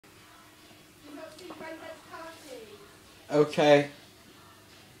Okay.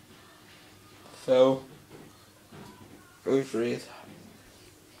 So, groceries.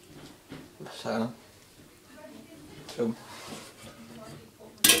 So,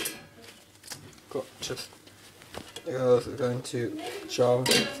 got just the girls are going to John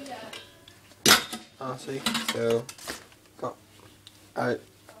Artie. So, got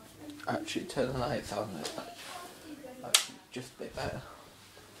actually turn the lights on. That's just a bit better.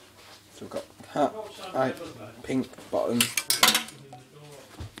 So we've got hat, pink bottom,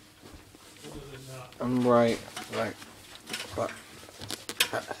 and white black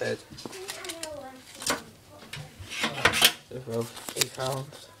hat head. They're both £8.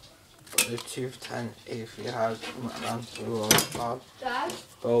 But they're £2.10 if you had Matalan through all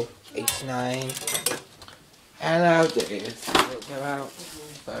both £89. And nowadays they'll go out.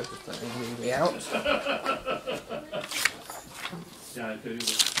 So I'm just letting me out. Yeah, I do.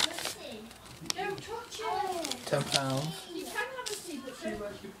 Don't touch it. £10. You can have a seat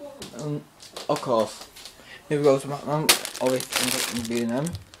before. Of course, if we go to Matalan, always end up in B&M.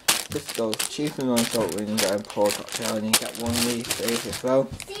 Tesco's cheaper than one salt ring and pour cocktail, and you get one of these things as well.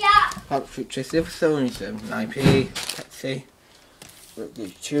 Hot fruit twist for 79p. Pepsi.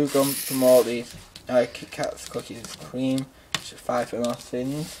 Chew gum from all these. Kit Kats, cookies and cream, which is 5 for our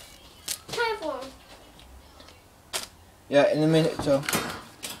things. Time for Yeah, in a minute, so.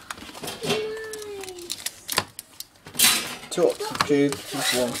 Two tubes, 2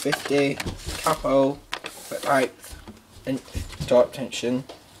 for 150. Capo, wet wipes, and dark tension,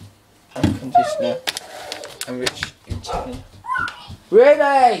 and conditioner, and rich in chicken.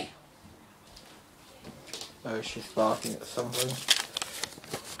 Really? Oh, she's barking at something.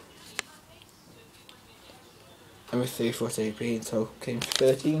 And with 3.48p, so came to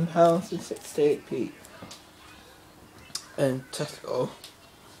 £13 and 68p. And Tesco,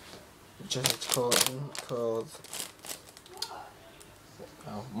 which is a toilet called.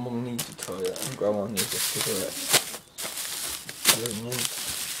 Oh, Mum needs a toilet and Grandma needs a cigarette. So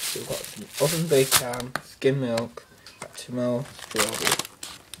we've got some oven baked ham, skim milk, Matalan, strawberry,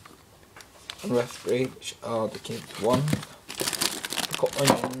 and raspberry, which are the kids' ones. We've got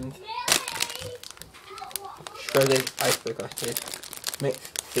onions, shredded iceberg lettuce,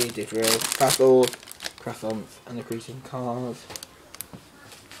 mixed seeded roast, basil, croissants, and the greeting cards.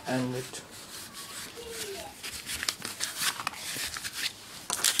 And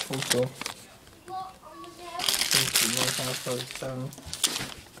also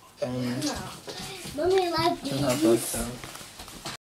and Mummy likes £2.50.